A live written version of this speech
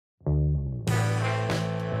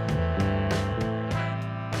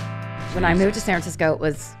When I moved to San Francisco, it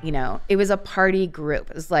was, it was a party group.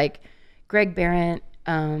 It was like Greg Barrett,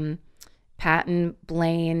 Patton,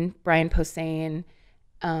 Blaine, Brian Posehn,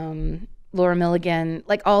 Laura Milligan,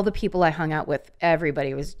 like all the people I hung out with,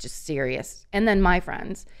 everybody was just serious. And then my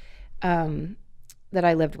friends that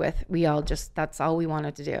I lived with, we all just, that's all we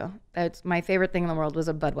wanted to do. That's my favorite thing in the world was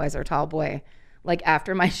a Budweiser tall boy, like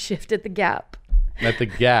after my shift at the Gap. At the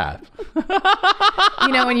Gap.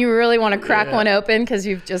 When you really want to crack one open because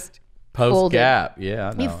you've just folded. Post-Gap,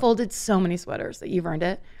 yeah. You've folded so many sweaters that you've earned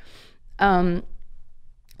it.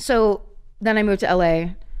 So then I moved to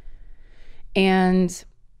LA, and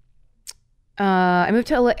I moved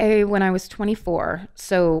to LA when I was 24.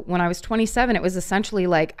 So when I was 27, it was essentially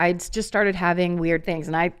like I'd just started having weird things.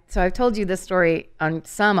 And so I've told you this story on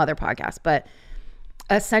some other podcast, but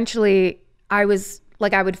essentially I was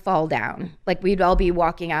like, I would fall down. Like we'd all be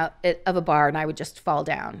walking out of a bar and I would just fall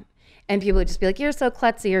down. And people would just be like, you're so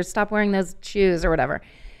klutzy, or stop wearing those shoes or whatever.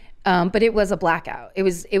 But it was a blackout. It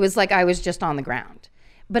was like I was just on the ground.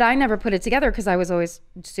 But I never put it together because I was always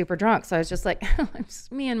super drunk. So I was just like,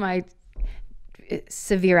 it's me and my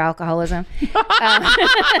severe alcoholism.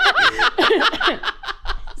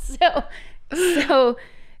 So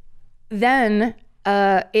then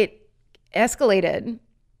it escalated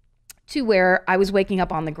to where I was waking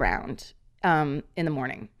up on the ground in the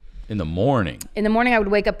morning. In the morning? In the morning, I would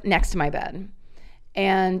wake up next to my bed.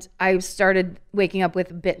 And I started waking up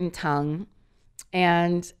with bitten tongue.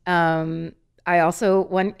 And I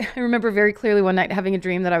remember very clearly one night having a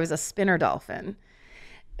dream that I was a spinner dolphin,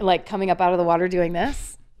 like coming up out of the water doing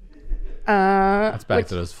this. That's back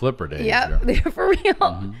to those Flipper days. Yeah, for real.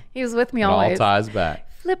 Mm-hmm. He was with me always. It all ties back.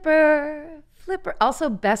 Flipper. Also,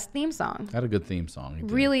 best theme song. Had a good theme song.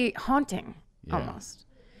 Really haunting, almost.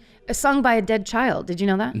 Sung by a dead child. Did you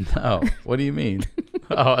know that? No. What do you mean?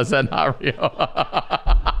 Oh, is that not real?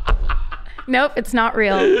 Nope, it's not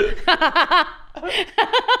real.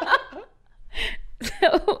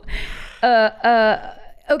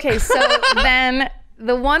 Okay, so then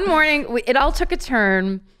the one morning, it all took a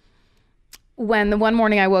turn when the one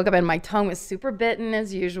morning I woke up and my tongue was super bitten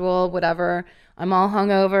as usual, whatever. I'm all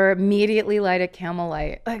hungover, immediately light a Camel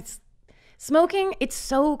Light. Smoking, it's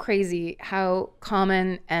so crazy how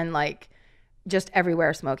common and like just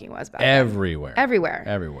everywhere smoking was back then. Everywhere.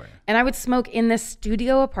 And I would smoke in this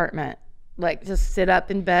studio apartment, like just sit up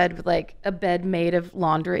in bed with like a bed made of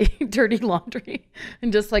laundry, dirty laundry,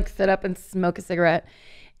 and just like sit up and smoke a cigarette.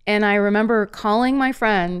 And I remember calling my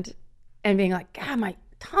friend and being like, God, my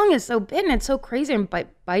tongue is so bitten. It's so crazy. I'm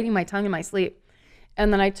biting my tongue in my sleep.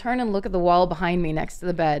 And then I turn and look at the wall behind me next to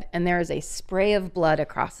the bed, and there is a spray of blood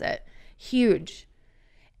across it. Huge.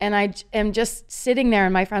 And I am just sitting there,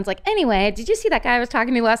 and my friend's like, anyway, did you see that guy I was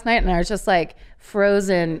talking to last night? And I was just like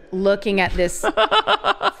frozen looking at this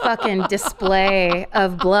fucking display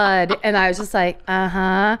of blood. And I was just like,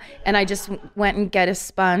 uh-huh. And I just went and get a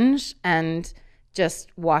sponge and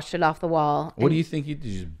just washed it off the wall. What do you think you do?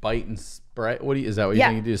 Just bite and spray? Is that what you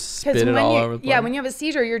think you do? Just spit it all over the place? Yeah, when you have a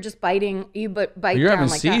seizure, you're just biting. You're down having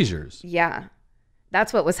like seizures. That. Yeah.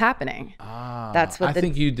 That's what was happening. That's what I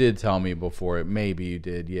think you did tell me before. Maybe you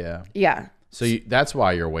did, yeah. Yeah. So that's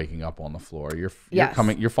why you're waking up on the floor. You're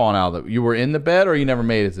falling out of you were in the bed, or you never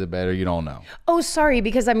made it to the bed, or you don't know. Oh, sorry,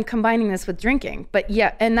 because I'm combining this with drinking. But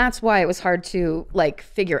yeah, and that's why it was hard to like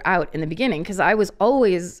figure out in the beginning, because I was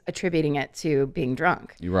always attributing it to being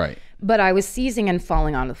drunk. You're right. But I was seizing and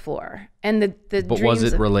falling on the floor. And But was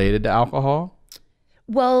it related to alcohol?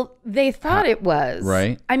 Well, they thought it was.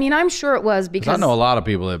 Right. I mean, I'm sure it was because I know a lot of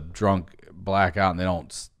people that drunk black out and they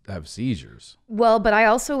don't have seizures. Well, but I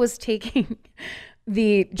also was taking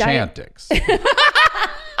the Chantix.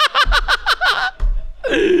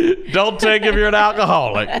 Don't take if you're an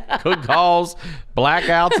alcoholic. Could cause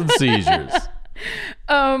blackouts and seizures.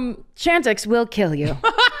 Chantix will kill you.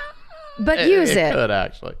 But use it. It could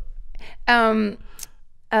actually. I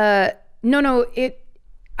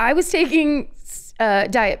was taking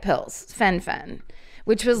diet pills, fen-phen,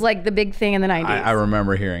 which was like the big thing in the 90s. I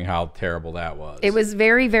remember hearing how terrible that was. It was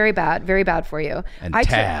very, very bad for you. And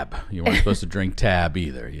Tab. You weren't supposed to drink Tab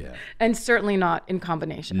either, yeah. And certainly not in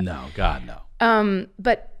combination. No, God, no.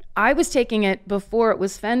 But I was taking it before it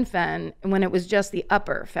was fen-phen, when it was just the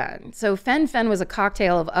upper fen. So fen-phen was a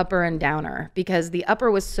cocktail of upper and downer, because the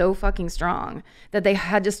upper was so fucking strong that they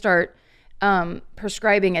had to start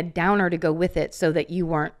prescribing a downer to go with it so that you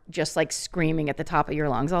weren't just like screaming at the top of your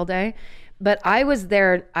lungs all day. But I was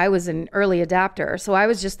there, I was an early adapter, so I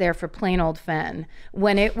was just there for plain old fen.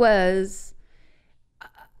 When it was,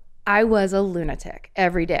 I was a lunatic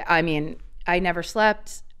every day. I mean, I never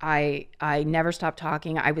slept. I never stopped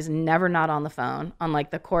talking. I was never not on the phone, on like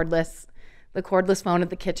the cordless phone at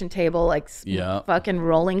the kitchen table, like fucking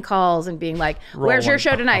rolling calls and being like, where's your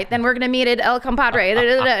show tonight? Then we're going to meet at El Compadre.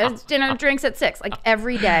 It's dinner, drinks at 6. Like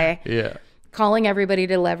every day. Yeah. Calling everybody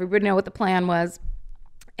to let everybody know what the plan was.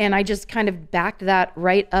 And I just kind of backed that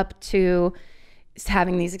right up to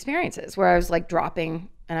having these experiences where I was like dropping,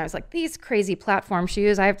 and I was like, these crazy platform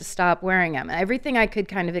shoes, I have to stop wearing them. And everything I could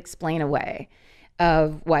kind of explain away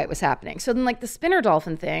of why it was happening. So then like the spinner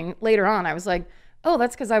dolphin thing later on, I was like, oh,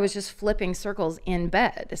 that's because I was just flipping circles in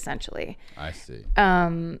bed, essentially. I see.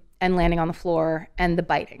 And landing on the floor and the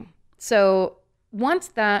biting. So once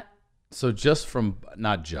that... So just from,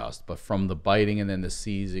 not just, but from the biting and then the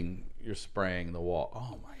seizing, you're spraying the wall.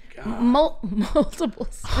 Oh my God. Multiple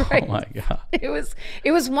sprays. Oh my God. It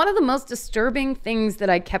was one of the most disturbing things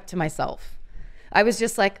that I kept to myself. I was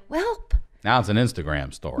just like, well... Now it's an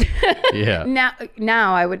Instagram story. Yeah.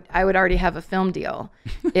 Now I would already have a film deal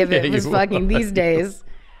if it was fucking these days.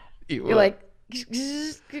 You're like,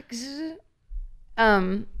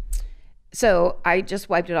 so I just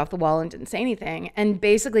wiped it off the wall and didn't say anything, and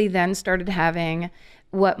basically then started having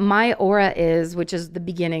what my aura is, which is the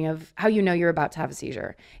beginning of how you know you're about to have a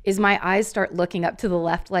seizure, is my eyes start looking up to the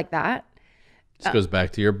left like that. This goes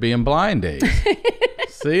back to your being blind days.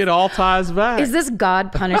 See, it all ties back. Is this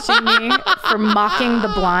God punishing me for mocking the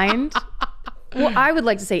blind? Well, I would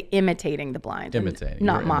like to say imitating the blind. Imitating.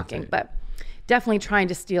 Not mocking, but definitely trying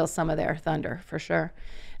to steal some of their thunder, for sure.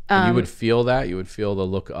 You would feel that? You would feel the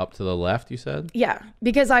look up to the left, you said? Yeah,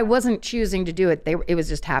 because I wasn't choosing to do it. It was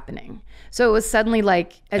just happening. So it was suddenly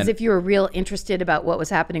like as if you were real interested about what was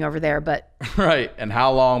happening over there, but... Right. And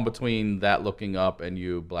how long between that looking up and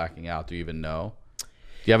you blacking out? Do you even know? Do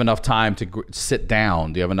you have enough time to sit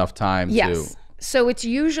down? Do you have enough time to... Yes. So it's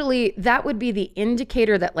usually, that would be the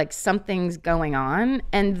indicator that like something's going on.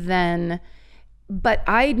 And then, but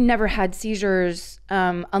I never had seizures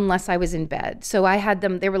unless I was in bed. So I had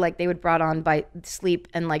them, they were like, they would brought on by sleep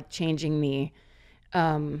and like changing me,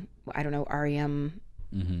 I don't know, REM,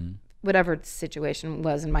 whatever the situation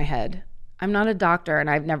was in my head. I'm not a doctor and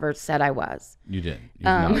I've never said I was. You didn't. You've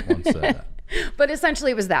not once said that. But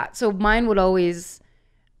essentially it was that. So mine would always...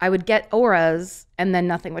 I would get auras and then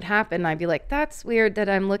nothing would happen. I'd be like, that's weird that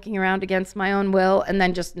I'm looking around against my own will, and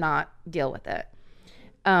then just not deal with it.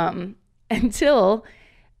 Until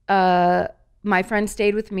my friend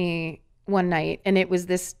stayed with me one night, and it was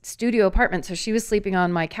this studio apartment. So she was sleeping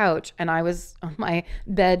on my couch and I was on my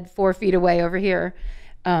bed 4 feet away over here.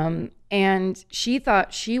 And she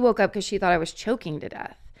woke up because she thought I was choking to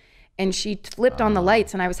death. And she flipped on the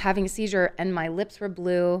lights and I was having a seizure and my lips were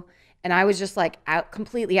blue. And I was just like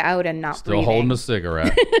completely out and not breathing. Still holding a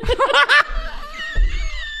cigarette.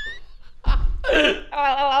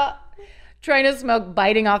 Trying to smoke,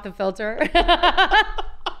 biting off the filter.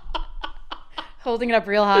 Holding it up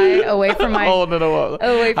real high away from my... Holding it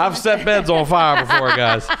away. I've set beds on fire before,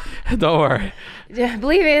 guys. Don't worry.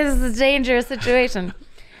 Believe me, this is a dangerous situation.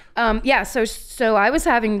 So I was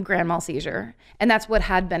having grand mal seizure. And that's what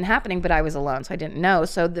had been happening, but I was alone, so I didn't know.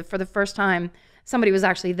 So for the first time... somebody was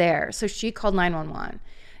actually there. So she called 911.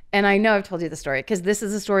 And I know I've told you the story because this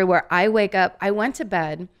is a story where I wake up, I went to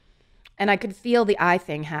bed and I could feel the eye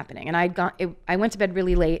thing happening. And I went to bed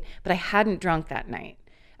really late, but I hadn't drunk that night.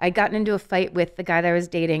 I'd gotten into a fight with the guy that I was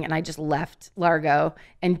dating and I just left Largo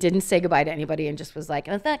and didn't say goodbye to anybody and just was like,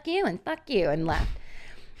 oh, fuck you and left.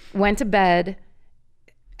 Went to bed.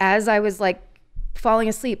 As I was like falling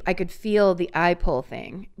asleep, I could feel the eye pull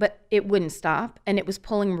thing, but it wouldn't stop and it was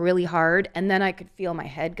pulling really hard. And then I could feel my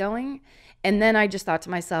head going. And then I just thought to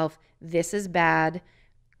myself, this is bad,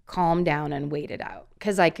 calm down and wait it out.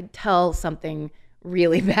 Cause I could tell something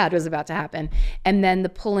really bad was about to happen. And then the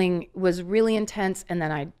pulling was really intense. And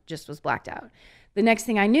then I just was blacked out. The next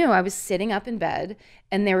thing I knew, I was sitting up in bed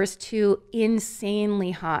and there was 2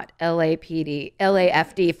 insanely hot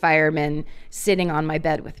LAFD firemen sitting on my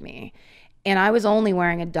bed with me. And I was only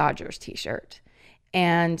wearing a Dodgers t-shirt.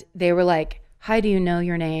 And they were like, hi, do you know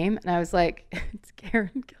your name? And I was like, it's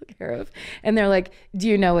Karen Kilgariff. And they're like, do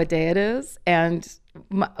you know what day it is? And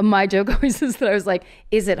my joke always is that I was like,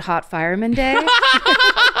 is it Hot Fireman Day?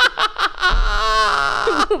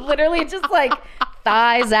 Literally just like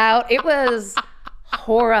thighs out. It was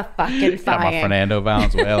horrifying. Got my Fernando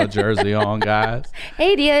Valenzuela jersey on, guys.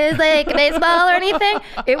 Hey, do you like baseball or anything?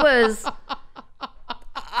 It was...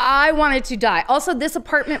 I wanted to die. Also, this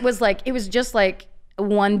apartment was like, it was just like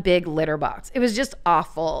one big litter box. It was just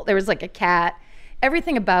awful. There was like a cat.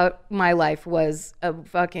 Everything about my life was a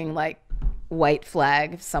fucking like white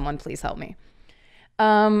flag. Someone please help me.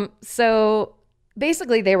 So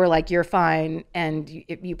basically they were like, you're fine, and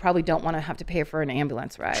you probably don't want to have to pay for an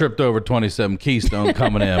ambulance ride. Tripped over 27 Keystone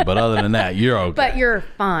coming in, but other than that, you're okay. But you're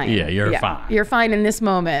fine. Yeah, you're fine. You're fine in this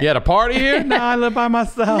moment. You had a party here? No, I live by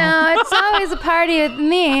myself. No, it's always a party with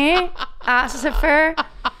me, Ossifer.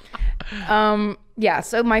 Yeah,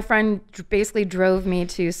 so my friend basically drove me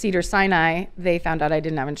to Cedars-Sinai. They found out I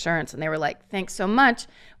didn't have insurance, and they were like, thanks so much.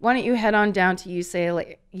 Why don't you head on down to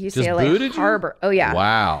UCLA booted Harbor. You? Oh, yeah.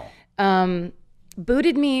 Wow.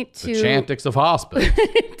 Booted me to... The Chantix of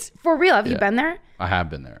hospitals. For real, have you been there? I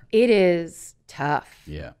have been there. It is tough.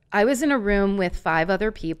 Yeah. I was in a room with 5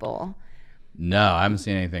 other people. No, I haven't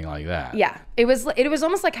seen anything like that. Yeah, it was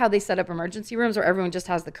almost like how they set up emergency rooms where everyone just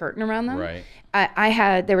has the curtain around them. Right.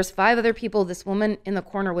 There was 5 other people. This woman in the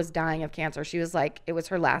corner was dying of cancer. She was like, it was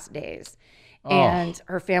her last days. And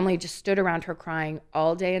her family just stood around her crying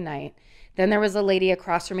all day and night. Then there was a lady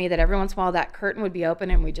across from me that every once in a while that curtain would be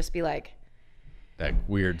open and we'd just be like, that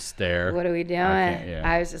weird stare. What are we doing?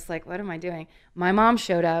 I was just like, what am I doing? My mom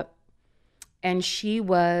showed up and she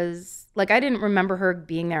was like, I didn't remember her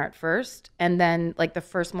being there at first. And then like the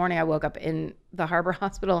first morning I woke up in the Harbor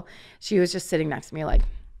Hospital, she was just sitting next to me like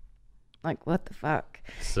what the fuck?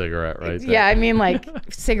 Cigarette right there. Yeah, I mean like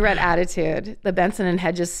cigarette attitude. The Benson and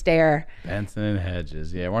Hedges stare. Benson and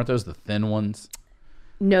Hedges. Yeah, weren't those the thin ones?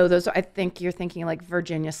 No, those I think you're thinking like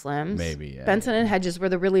Virginia Slims. Maybe, yeah. Benson and Hedges were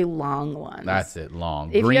the really long ones. That's it,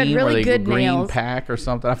 long. If green, you had really were they good green nails. pack or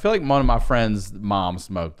something? I feel like one of my friends' mom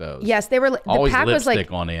smoked those. Yes, they were. The Always pack was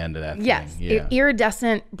lipstick like on the end of that yes, thing. Yeah.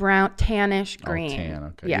 iridescent brown, tannish green. Oh, tan.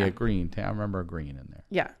 Okay. Yeah, Yeah, green. Tan. I remember a green in there.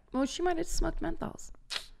 Yeah. Well, she might have smoked menthols.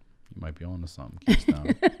 You might be on to something,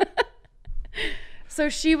 Keystone. So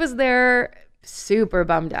she was there, super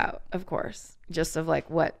bummed out, of course, just of like,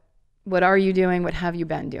 what are you doing? What have you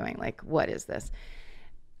been doing? Like, what is this?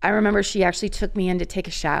 I remember she actually took me in to take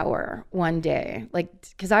a shower one day, like,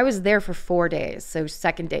 because I was there for 4 days. So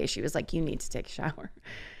second day, she was like, you need to take a shower.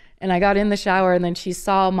 And I got in the shower and then she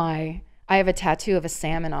saw I have a tattoo of a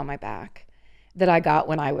salmon on my back that I got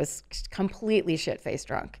when I was completely shit-faced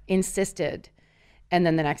drunk, insisted. And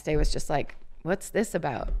then the next day was just like, what's this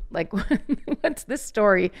about? Like, what's this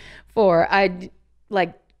story for? I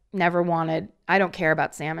like never wanted, I don't care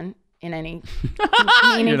about salmon in any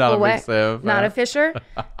meaningful way. Not a fisher.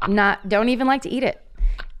 Don't even like to eat it.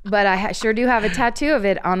 But I sure do have a tattoo of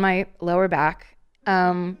it on my lower back.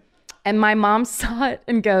 And my mom saw it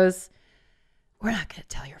and goes, we're not going to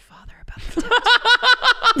tell your father about the tattoo.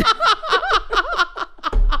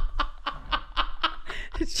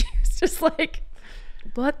 She was just like,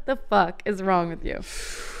 what the fuck is wrong with you?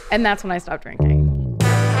 And that's when I stopped drinking.